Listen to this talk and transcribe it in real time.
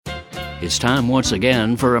It's time once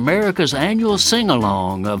again for America's annual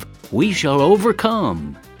sing-along of We Shall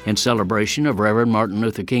Overcome in celebration of Reverend Martin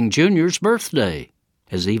Luther King Jr.'s birthday.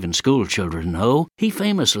 As even school children know, he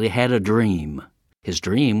famously had a dream. His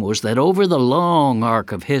dream was that over the long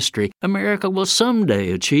arc of history, America will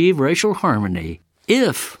someday achieve racial harmony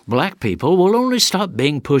if black people will only stop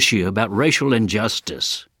being pushy about racial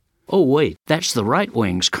injustice. Oh wait, that's the right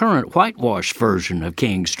wing's current whitewash version of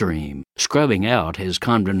King's dream, scrubbing out his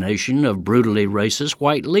condemnation of brutally racist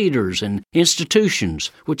white leaders and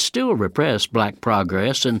institutions which still repress black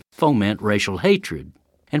progress and foment racial hatred.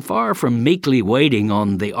 And far from meekly waiting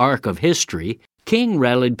on the arc of history, King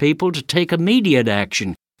rallied people to take immediate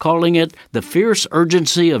action, calling it the fierce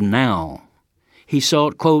urgency of now. He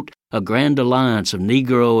sought, quote, a grand alliance of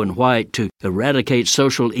Negro and white to eradicate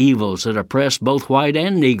social evils that oppress both white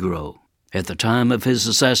and Negro. At the time of his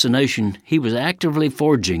assassination, he was actively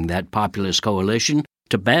forging that populist coalition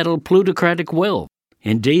to battle plutocratic wealth.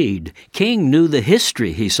 Indeed, King knew the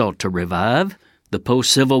history he sought to revive. The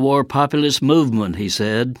post-Civil War populist movement, he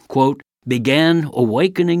said, quote, began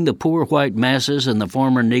awakening the poor white masses and the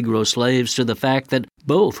former Negro slaves to the fact that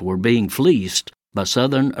both were being fleeced by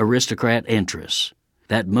Southern aristocrat interests.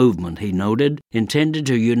 That movement, he noted, intended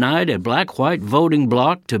to unite a black-white voting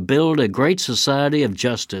bloc to build a great society of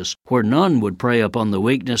justice where none would prey upon the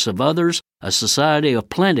weakness of others, a society of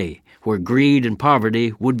plenty where greed and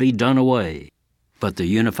poverty would be done away. But the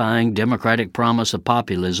unifying democratic promise of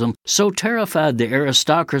populism so terrified the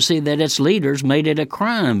aristocracy that its leaders made it a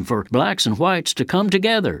crime for blacks and whites to come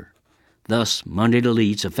together. Thus, moneyed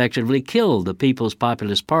elites effectively killed the People's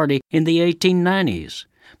Populist Party in the 1890s.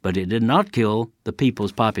 But it did not kill the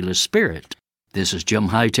people's populist spirit. This is Jim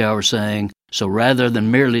Hightower saying, so rather than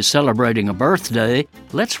merely celebrating a birthday,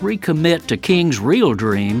 let's recommit to King's real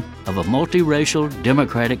dream of a multiracial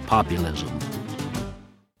democratic populism.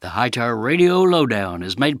 The Hightower Radio Lowdown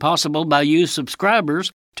is made possible by you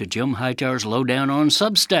subscribers to Jim Hightower's Lowdown on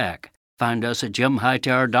Substack. Find us at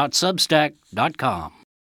jimhightower.substack.com.